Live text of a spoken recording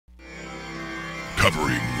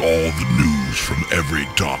covering all the news from every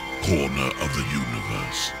dark corner of the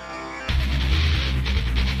universe.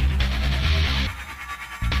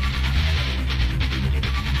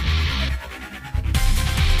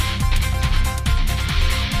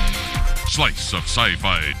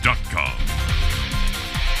 SliceOfSciFi.com.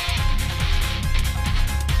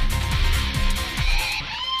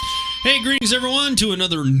 Hey, greetings everyone to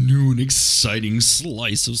another new and exciting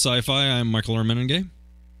Slice of Sci-Fi. I'm Michael Armenenge.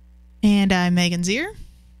 And I'm Megan Zier.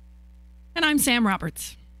 And I'm Sam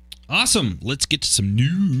Roberts. Awesome. Let's get to some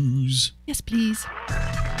news. Yes, please.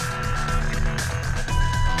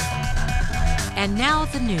 And now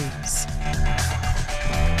the news.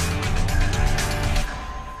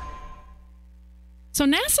 So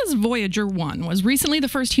NASA's Voyager 1 was recently the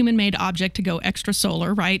first human-made object to go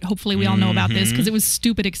extrasolar, right? Hopefully we all know about this because it was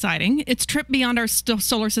stupid exciting. Its trip beyond our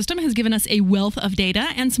solar system has given us a wealth of data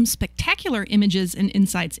and some spectacular images and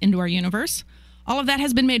insights into our universe. All of that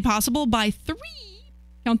has been made possible by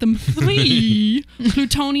count them, three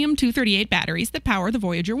Plutonium-238 batteries that power the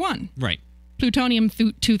Voyager 1. Right.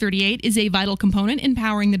 Plutonium-238 is a vital component in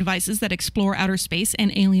powering the devices that explore outer space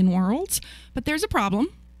and alien worlds. But there's a problem.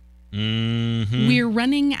 We're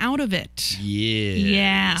running out of it. Yes.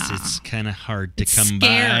 Yeah. It's kind of hard to It's come by,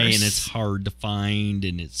 scarce. and it's hard to find,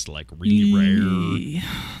 and it's like really rare.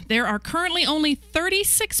 There are currently only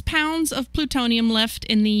 36 pounds of plutonium left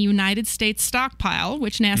in the United States stockpile,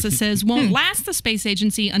 which NASA says won't last the space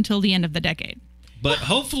agency until the end of the decade. But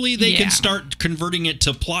hopefully they can start converting it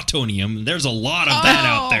to plutonium. There's a lot of that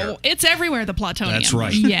out there. It's everywhere, the plutonium. That's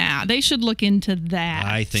right. Yeah, they should look into that.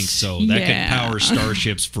 I think so. That could power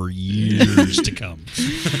starships for years to come.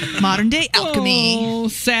 Modern day alchemy. Oh,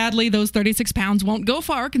 sadly, those 36 pounds won't go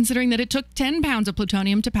far, considering that it took 10 pounds of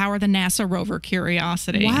plutonium to power the NASA rover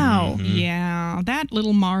Curiosity. Wow. Yeah, that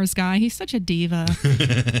little Mars guy, he's such a diva.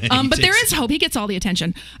 But there is hope. He gets all the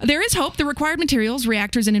attention. There is hope. The required materials,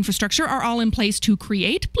 reactors, and infrastructure are all in place to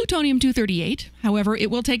create plutonium-238. However,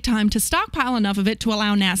 it will take time to stockpile enough of it to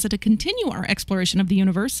allow NASA to continue our exploration of the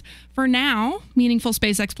universe. For now, meaningful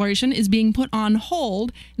space exploration is being put on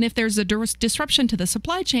hold, and if there's a disruption to the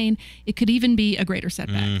supply chain, it could even be a greater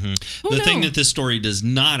setback. The thing that this story does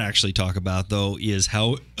not actually talk about, though, is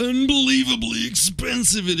how unbelievably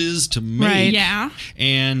expensive it is to make. Right. Yeah.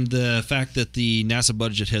 And the fact that the NASA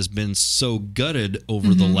budget has been so gutted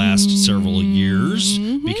over the last several years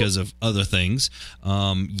because of other things.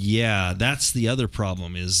 Yeah, that's the other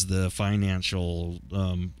problem, is the financial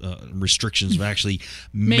restrictions of actually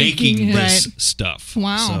making this stuff.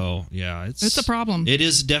 Wow. So, yeah, it's a problem. It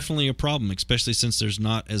is definitely a problem, especially since there's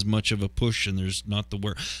not as much of a push and there's not the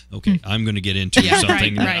where. Okay, I'm going to get into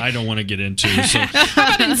something that I don't want to get into. So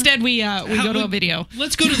How about instead we go to a video?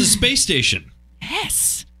 Let's go to the space station.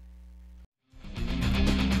 Yes.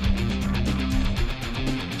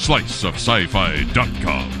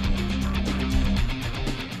 SliceOfSciFi.com.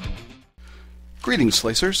 Greetings,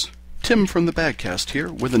 Slicers. Tim from the Bagcast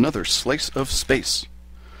here with another Slice of Space.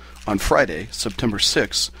 On Friday, September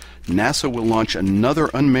 6, NASA will launch another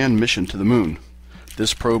unmanned mission to the Moon.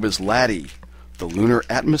 This probe is LADEE, the Lunar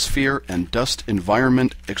Atmosphere and Dust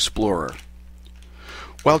Environment Explorer.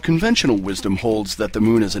 While conventional wisdom holds that the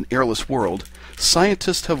Moon is an airless world,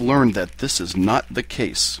 scientists have learned that this is not the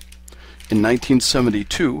case. In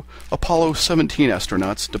 1972, Apollo 17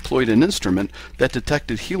 astronauts deployed an instrument that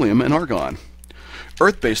detected helium and argon.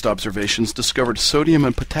 Earth-based observations discovered sodium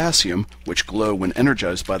and potassium, which glow when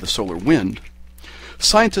energized by the solar wind.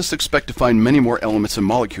 Scientists expect to find many more elements and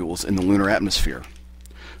molecules in the lunar atmosphere.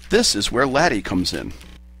 This is where LADEE comes in.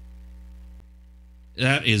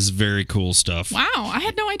 That is very cool stuff. Wow, I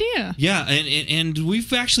had no idea. Yeah, and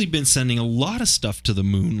we've actually been sending a lot of stuff to the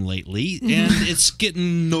moon lately, and it's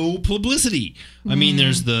getting no publicity. I mean,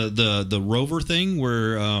 there's the rover thing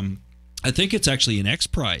where I think it's actually an X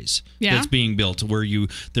Prize that's being built, where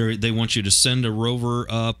they want you to send a rover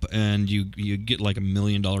up, and you get like $1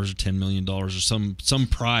 million or $10 million or some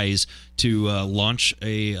prize to launch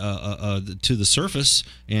to the surface,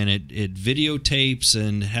 and it videotapes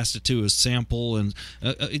and has to do a sample, and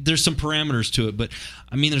there's some parameters to it. But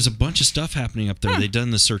I mean, there's a bunch of stuff happening up there. They've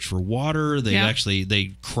done the search for water.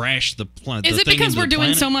 They crashed the planet. Is it because we're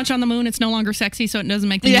doing so much on the moon, it's no longer sexy, so it doesn't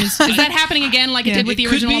make the news? Is that happening again, like it did with the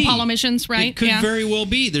original Apollo missions? Right? It could very well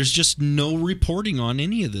be. There's just no reporting on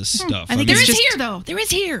any of this stuff. I think There is here, though. There is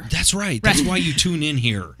here. That's right. That's why you tune in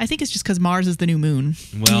here. I think it's just because Mars is the new moon.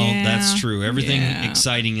 Well, that's true. Everything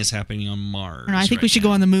exciting is happening on Mars. I think we should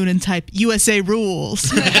go on the moon and type USA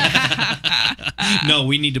rules. No,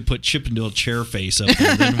 we need to put Chippendale chair face up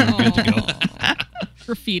there. Then we're good to go.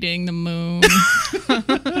 Graffitiing the moon. How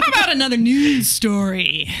about got another news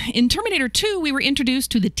story. In Terminator 2, we were introduced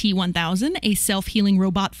to the T-1000, a self-healing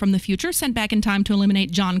robot from the future sent back in time to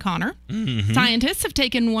eliminate John Connor. Mm-hmm. Scientists have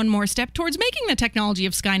taken one more step towards making the technology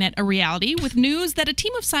of Skynet a reality with news that a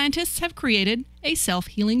team of scientists have created a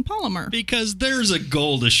self-healing polymer. Because there's a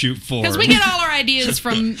goal to shoot for. Because we get all our ideas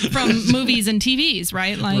from movies and TVs,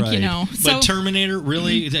 right? Like, right. you know. But Terminator,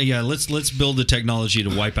 really? Yeah, let's build the technology to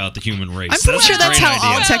wipe out the human race. I'm pretty sure that's how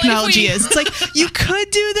all idea. technology is. It's like, you could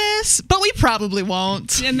do this, but we probably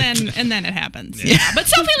won't. And then it happens. Yeah. But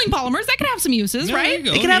self-healing polymers, that could have some uses, Yeah, right?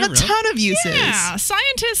 there They you can go. have a Never know. ton of uses. Yeah,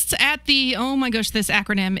 scientists at the, oh my gosh, this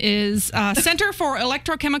acronym is Center for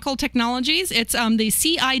Electrochemical Technologies. It's the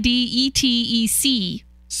CIDETEC.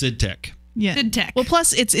 SIDTech. Yeah. SIDTech. Well,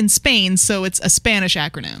 plus it's in Spain, so it's a Spanish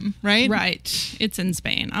acronym, right? Right. It's in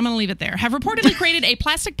Spain. I'm going to leave it there. Have reportedly created a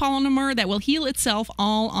plastic polymer that will heal itself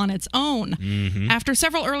all on its own. Mm-hmm. After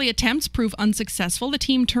several early attempts prove unsuccessful, the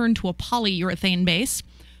team turned to a polyurethane base.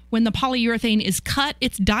 When the polyurethane is cut,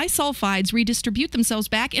 its disulfides redistribute themselves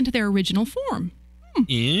back into their original form.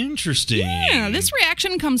 Interesting. Yeah, this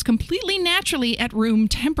reaction comes completely naturally at room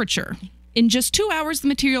temperature. In just 2 hours, the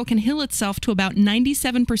material can heal itself to about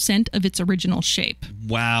 97% of its original shape.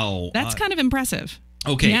 Wow. That's kind of impressive.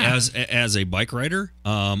 Okay, Yeah. as a bike rider,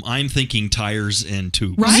 I'm thinking tires and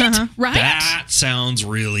tubes. Right? Uh-huh. Right? That sounds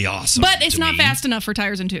really awesome. But it's to not me. fast enough for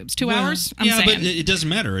tires and tubes. 2 hours? I'm yeah, saying. but it doesn't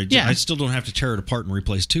matter. Yeah. I still don't have to tear it apart and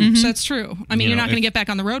replace tubes. That's true. I mean, You you're know, not going to get back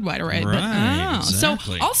on the road right away. Right, But,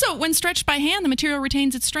 exactly. So, also, when stretched by hand, the material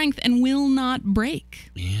retains its strength and will not break.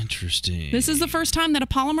 Interesting. This is the first time that a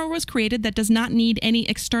polymer was created that does not need any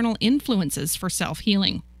external influences for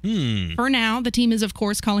self-healing. For now, the team is, of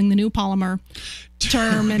course, calling the new polymer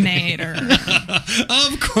Terminator.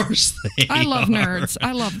 Of course they I love are. nerds.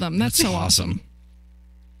 I love them. That's so awesome.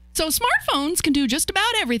 So smartphones can do just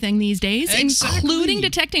about everything these days, Exactly. including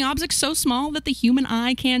detecting objects so small that the human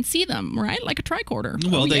eye can't see them, right? Like a tricorder.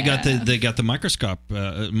 Well, Oh, they yeah. got the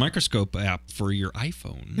microscope app for your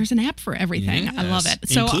iPhone. There's an app for everything. I love Yes, it.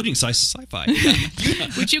 So, including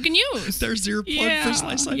SciFi. which you can use. There's your plug for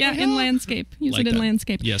SciFi. Yeah, in landscape. Use Like it in that.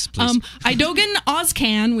 landscape. Yes, please. Idogan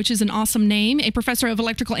Ozcan, which is an awesome name, a professor of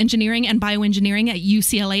electrical engineering and bioengineering at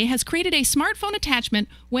UCLA, has created a smartphone attachment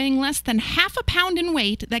weighing less than half a pound in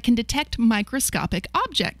weight that can detect microscopic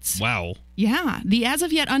objects. Wow. Yeah, the as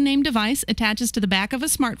of yet unnamed device attaches to the back of a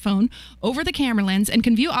smartphone over the camera lens and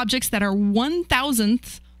can view objects that are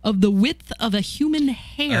 1,000th of the width of a human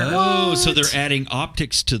hair. Oh, so they're adding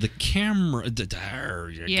optics to the camera. There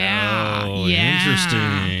you Yeah, go. yeah.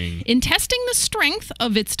 Interesting. In testing the strength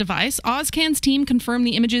of its device, Ozcan's team confirmed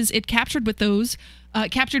the images it captured with those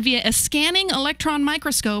captured via a scanning electron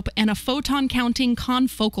microscope and a photon-counting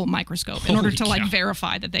confocal microscope in order Holy to like cow.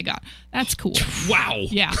 verify that they got. That's cool. Wow.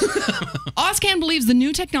 Yeah. Ozcan believes the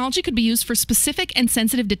new technology could be used for specific and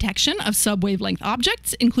sensitive detection of sub-wavelength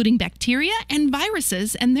objects, including bacteria and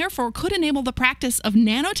viruses, and therefore could enable the practice of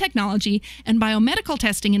nanotechnology and biomedical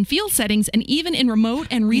testing in field settings and even in remote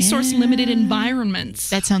and resource-limited environments.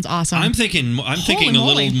 That sounds awesome. I'm thinking a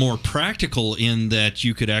moly. little more practical in that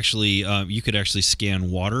you could actually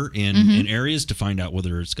scan water in areas to find out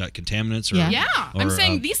whether it's got contaminants or Yeah, I'm or,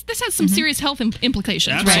 saying this has some serious health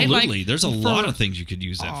implications, absolutely. right? Like, There's a lot of things you could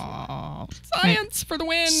use that for. science for the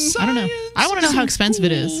win. I don't know. I want to know how expensive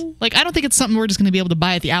it is. cool. Like, I don't think it's something we're just going to be able to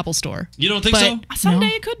buy at the Apple store. You don't think But- so? Someday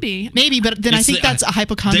No. it could be. Maybe, but then I It's think the- that's a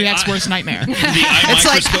hypochondriac's the eye- worst nightmare. The eye It's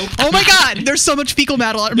like, microscope. oh my God, there's so much fecal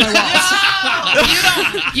matter on my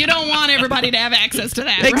walls. You don't want everybody to have access to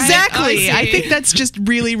that, right? Exactly. I I see. think that's just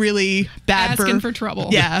really, really bad Asking for trouble.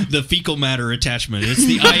 Yeah. The fecal matter attachment. It's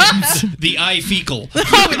the eye fecal.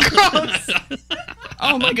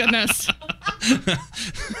 Oh my goodness.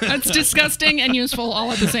 That's disgusting and useful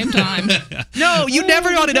all at the same time. No, you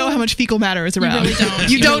never want to know how much fecal matter is around. really don't.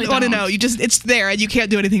 You You don't really want to don't. know. It's there and you can't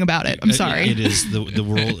do anything about it. I'm sorry. It is the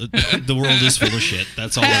world. The world is full of shit.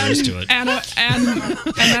 That's all there is to it. And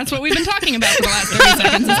that's what we've been talking about for the last 30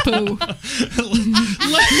 seconds is poo.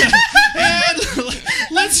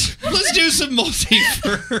 Let's do some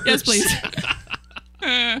multiverse. Yes, please.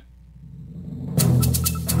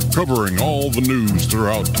 Covering all the news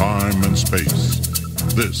throughout time and space.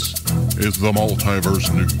 This is the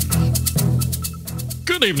Multiverse News.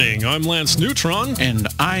 Good evening, I'm Lance Neutron. And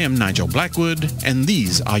I am Nigel Blackwood, and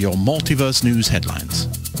these are your Multiverse News headlines.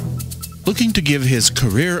 Looking to give his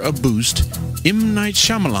career a boost, M. Night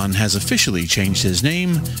Shyamalan has officially changed his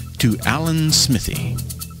name to Alan Smithy.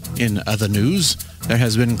 In other news, there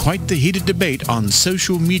has been quite the heated debate on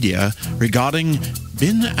social media regarding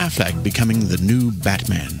Ben Affleck becoming the new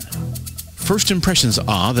Batman. first impressions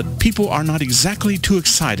are that people are not exactly too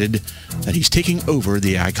excited that he's taking over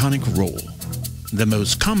the iconic role. The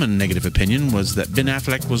most common negative opinion was that Ben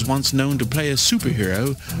Affleck was once known to play a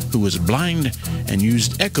superhero who was blind and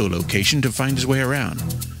used echolocation to find his way around,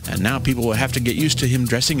 and now people will have to get used to him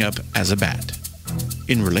dressing up as a bat.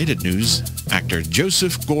 In related news, actor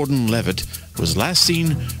Joseph Gordon-Levitt was last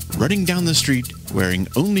seen running down the street wearing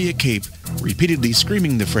only a cape, repeatedly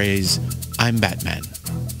screaming the phrase, "I'm Batman."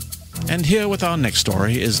 And here with our next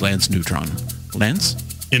story is Lance Neutron. Lance?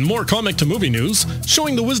 In more comic-to-movie news,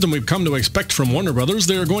 showing the wisdom we've come to expect from Warner Brothers,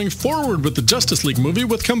 they are going forward with the Justice League movie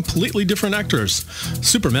with completely different actors.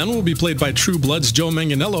 Superman will be played by True Blood's Joe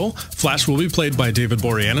Manganiello, Flash will be played by David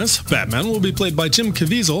Boreanaz, Batman will be played by Jim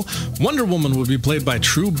Caviezel, Wonder Woman will be played by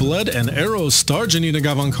True Blood and Arrow star Janina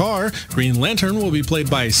Gavankar, Green Lantern will be played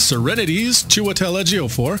by Serenity's Chiwetel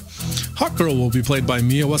Ejiofor, Hawkgirl will be played by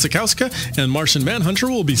Mia Wasikowska, and Martian Manhunter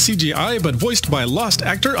will be CGI but voiced by lost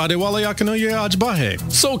actor Adewale Akinoye Ajbahe.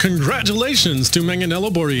 So congratulations to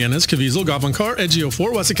Manganiello, Boreanaz, Caviezel, Gavankar,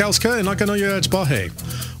 Ejiofor, Wasikowska, and Akinoye Ajbahe.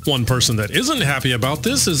 One person that isn't happy about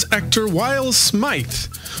this is actor Will Smythe,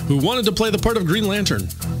 who wanted to play the part of Green Lantern.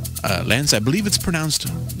 Lance, I believe it's pronounced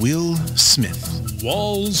Will Smith.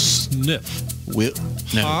 Wall Sniff. Will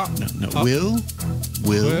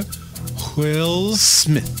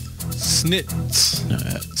Smith. Snitz.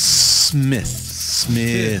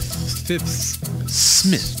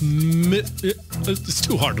 Smith. It's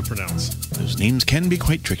too hard to pronounce. Those names can be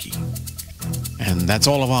quite tricky. And that's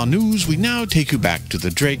all of our news. We now take you back to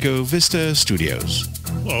the Draco Vista Studios.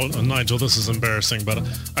 Oh, Nigel, this is embarrassing, but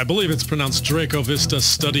I believe it's pronounced Draco Vista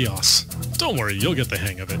Studios. Don't worry, you'll get the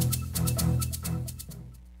hang of it.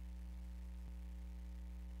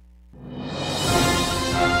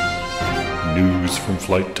 News from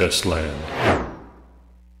Flight Test Land.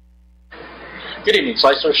 Good evening,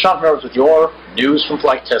 Slicers. Sean Rose with your news from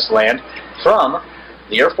Flight Test Land from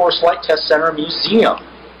the Air Force Flight Test Center Museum.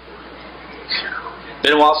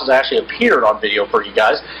 Been a while since I actually appeared on video for you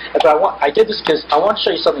guys, but I did this because I want to show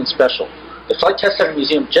you something special. The Flight Test Center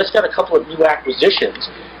Museum just got a couple of new acquisitions,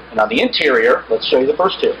 and on the interior, let's show you the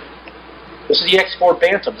first two. This is the X-4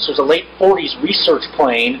 Bantam. This was a late 40s research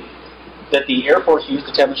plane that the Air Force used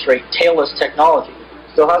to demonstrate tailless technology.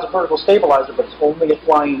 Still has a vertical stabilizer, but it's only a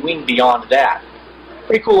flying wing beyond that.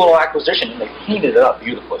 Pretty cool little acquisition, and they painted it up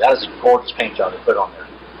beautifully. That is a gorgeous paint job they put on there.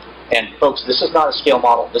 And folks, this is not a scale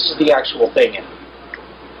model. This is the actual thing. And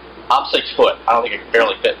I'm 6 foot. I don't think I can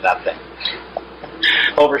barely fit in that thing.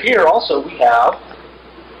 Over here also we have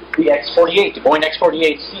the X-48, the Boeing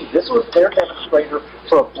X-48C. This was their demonstrator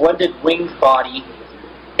for a blended wing body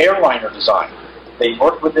airliner design. They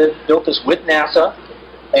worked with it, built this with NASA,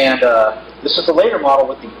 and this is the later model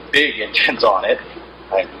with the big engines on it.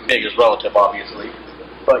 Big is relative, obviously.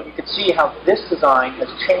 But you can see how this design has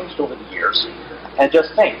changed over the years. And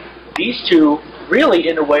just think, these two really,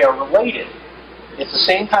 in a way, are related. It's the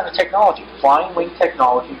same kind of technology, flying wing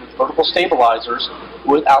technology with vertical stabilizers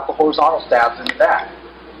without the horizontal stabs in the back.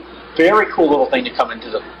 Very cool little thing to come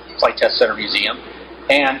into the Flight Test Center Museum.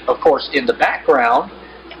 And, of course, in the background,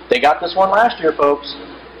 they got this one last year, folks.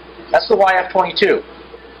 That's the YF-22,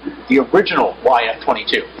 the original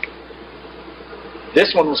YF-22.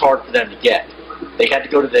 This one was hard for them to get. They had to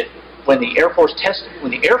go to when the Air Force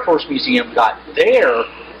Museum got their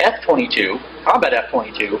F-22, combat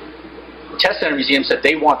F-22, the Test Center Museum said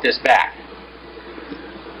they want this back.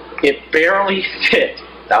 It barely fit.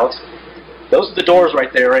 Those are the doors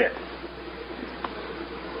right there in.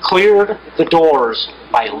 Cleared the doors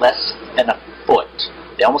by less than a foot.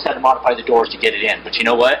 They almost had to modify the doors to get it in, but you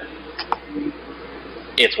know what?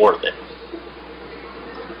 It's worth it.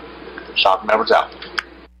 Sean from Edwards out.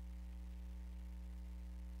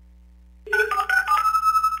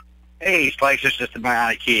 Hey, Slicer's just a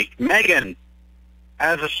bionic geek. Megan,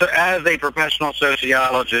 as a professional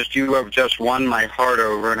sociologist, you have just won my heart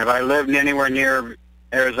over, and if I lived anywhere near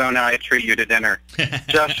Arizona, I'd treat you to dinner,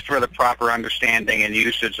 just for the proper understanding and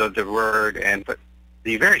usage of the word and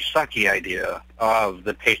the very sucky idea of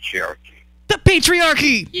the patriarchy. The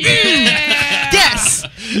patriarchy. Yeah. Yes.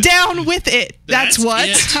 Down with it. That's what.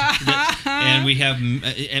 It. And we have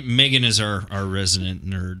Megan is our resident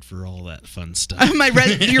nerd for all that fun stuff.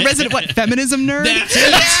 Your resident what? Feminism nerd? That's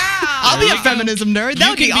it. Yeah. I'll be a feminism nerd. That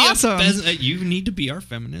would be awesome. You need to be our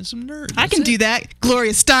feminism nerd. I can do that.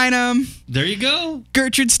 Gloria Steinem. There you go.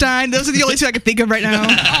 Gertrude Stein. Those are the only two I can think of right now.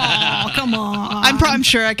 Oh, come on. I'm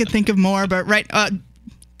sure I could think of more, but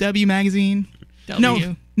W Magazine. W.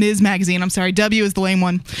 No, Ms. Magazine. I'm sorry. W is the lame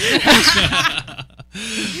one.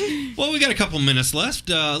 Well, we got a couple minutes left.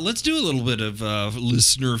 Let's do a little bit of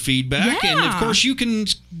listener feedback. Yeah. And, of course, you can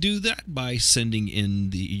do that by sending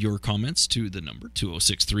in your comments to the number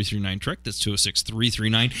 206-339-TREK. That's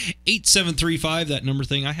 206-339-8735. That number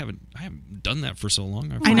thing, I haven't done that for so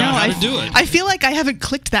long. I know how to do it. I feel like I haven't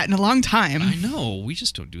clicked that in a long time. I know. We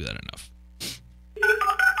just don't do that enough.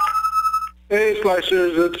 Hey,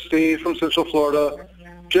 Slicers, it's Steve from Central Florida.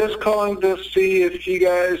 Just calling to see if you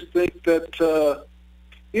guys think that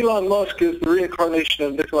Elon Musk is the reincarnation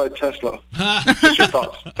of Nikola Tesla. What's your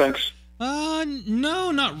thoughts? Thanks.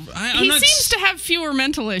 No, not. He seems to have fewer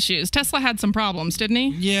mental issues. Tesla had some problems, didn't he?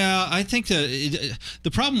 Yeah, I think the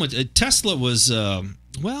problem with Tesla was.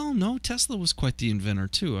 Well, no, Tesla was quite the inventor,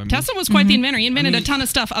 too. I mean, Tesla was quite the inventor. He invented a ton of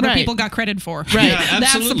stuff other people got credit for. Right. Yeah, absolutely.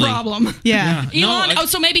 That's the problem. Yeah. Elon,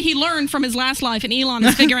 so maybe he learned from his last life, and Elon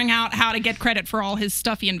is figuring out how to get credit for all his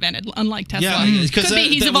stuff he invented, unlike Tesla. Yeah, Could be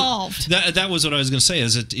he's evolved. That was what I was going to say,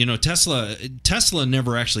 is that, Tesla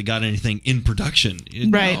never actually got anything in production.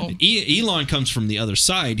 Right. No. Elon comes from the other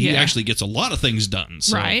side. He actually gets a lot of things done.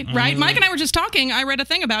 So, Right. Mike and I were just talking. I read a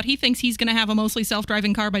thing about he thinks he's going to have a mostly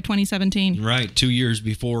self-driving car by 2017. Right. 3 years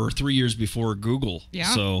before Google.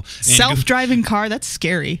 Yeah. So self-driving car, that's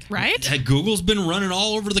scary. Right? Google's been running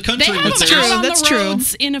all over the country. They have them out on the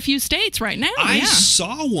roads in a few states right now. I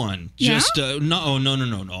saw one. Just no.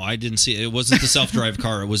 I didn't see it. It wasn't the self-drive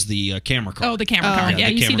car. It was the camera car. Oh, the camera car. Yeah,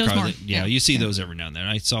 you see those more. You see those every now and then.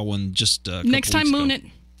 I saw one just next time, moon it.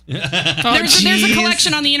 There's a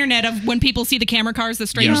collection on the internet of when people see the camera cars, the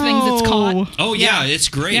strange things it's caught. Oh yeah, it's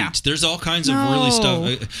great. Yeah. There's all kinds of really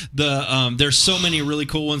stuff. There's so many really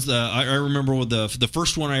cool ones. I remember the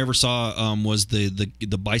first one I ever saw was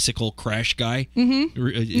the bicycle crash guy. Mm-hmm.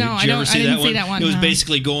 Did you ever see that one? It was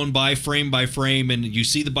basically going by frame, and you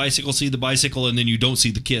see the bicycle, and then you don't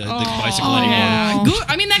see the bicycle anymore. Yeah.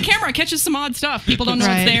 I mean, that camera catches some odd stuff. People don't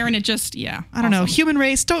know it's there, and it just I don't know. Human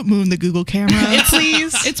race, don't moon the Google camera,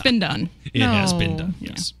 please. It's been done. It has been done.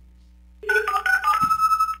 Yes.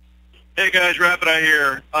 Hey guys, Rapid Eye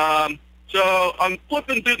here. So I'm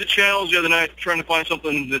flipping through the channels the other night trying to find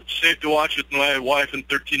something that's safe to watch with my wife and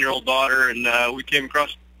 13-year-old daughter, and we came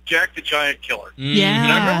across Jack the Giant Killer. Yeah.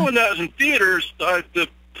 And I remember when that was in theaters, the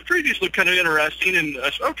previews looked kind of interesting, and I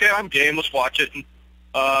said, okay, I'm game, let's watch it. And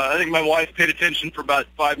I think my wife paid attention for about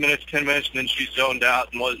 5 minutes, 10 minutes, and then she zoned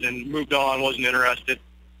out and moved on, wasn't interested.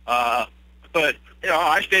 But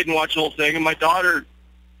I stayed and watched the whole thing, and my daughter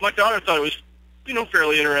thought it was,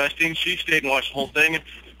 fairly interesting. She stayed and watched the whole thing, and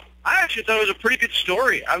I actually thought it was a pretty good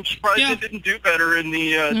story. I'm surprised it didn't do better in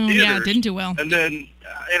the theaters. Yeah, it didn't do well. And then,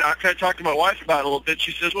 I kind of talked to my wife about it a little bit.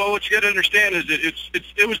 She says, "Well, what you got to understand is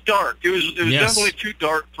it was dark. It was definitely too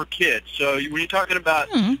dark for kids. So when you're talking about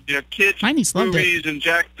kids movies and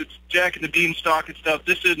Jack and the Beanstalk and stuff,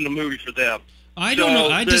 this isn't a movie for them." I don't know.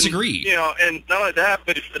 I disagree. And not only that,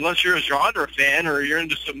 but unless you're a genre fan or you're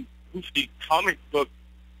into some goofy comic book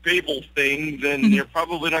fable thing, then you're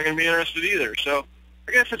probably not going to be interested either. So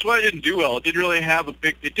I guess that's why it didn't do well. It didn't really have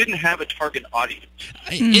it didn't have a target audience.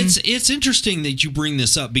 It's interesting that you bring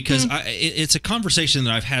this up because it's a conversation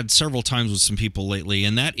that I've had several times with some people lately,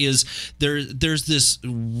 and that is there's this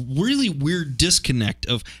really weird disconnect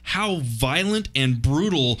of how violent and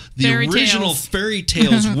brutal the original fairy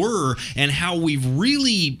tales were, and how we've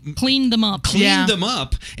really cleaned them up,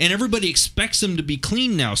 and everybody expects them to be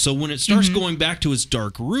clean now. So when it starts going back to its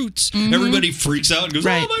dark roots, everybody freaks out and goes, "Oh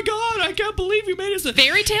my God, I can't believe you made us."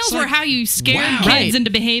 Fairy tales were how you scared kids into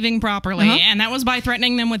behaving properly, and that was by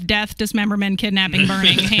threatening them with death, dismemberment, kidnapping,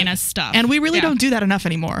 burning, heinous stuff. And we really don't do that enough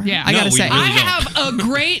anymore. Yeah, I gotta say. I have a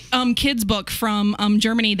great kids book from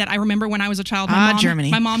Germany that I remember when I was a child.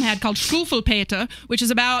 My mom had called Stuffelpeter, which is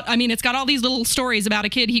about. I mean, it's got all these little stories about a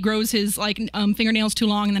kid. He grows his fingernails too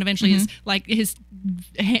long, and then eventually his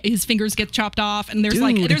fingers get chopped off, and there's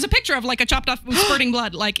a picture of a chopped off spurting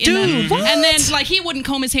blood, and then he wouldn't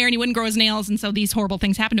comb his hair and he wouldn't grow his nails, and so these horrible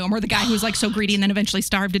things happened to him. Or the guy who was so greedy and then eventually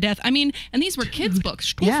starved to death. I mean, and these were kids'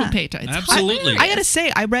 books. Stuffelpeter. Absolutely. I gotta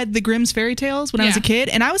say, I read the Grimm's fairy tales when I was a kid,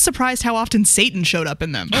 and I was surprised how often Satan showed up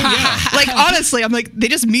in them. Oh, yeah. Honestly, I'm like, they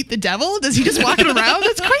just meet the devil? Does he just walking around?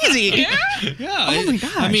 That's crazy. Yeah. Oh my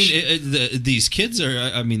gosh. I mean, these kids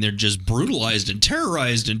are. they're just brutalized and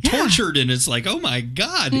terrorized and tortured, and it's like, oh my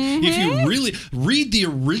God! If you really read the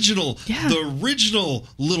original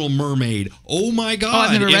Little Mermaid, oh my God!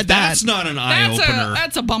 I've never read that. That's not an eye opener.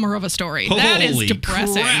 That's a bummer of a story. Holy that is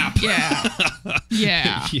depressing. Crap.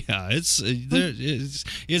 Yeah.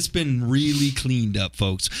 It's been really cleaned up,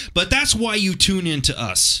 folks. But that's why you tune in to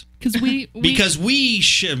us. Because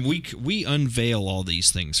we unveil all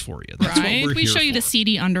these things for you. That's right. what we're we here show you for. the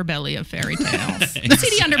seedy underbelly of fairy tales. The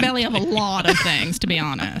seedy underbelly of a lot of things, to be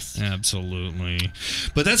honest. Absolutely.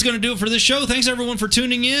 But that's going to do it for this show. Thanks, everyone, for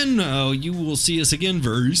tuning in. You will see us again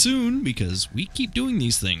very soon because we keep doing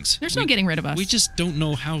these things. There's no getting rid of us. We just don't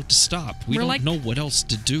know how to stop. We don't know what else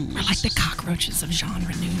to do. We're like the cockroaches of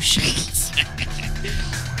genre news shows.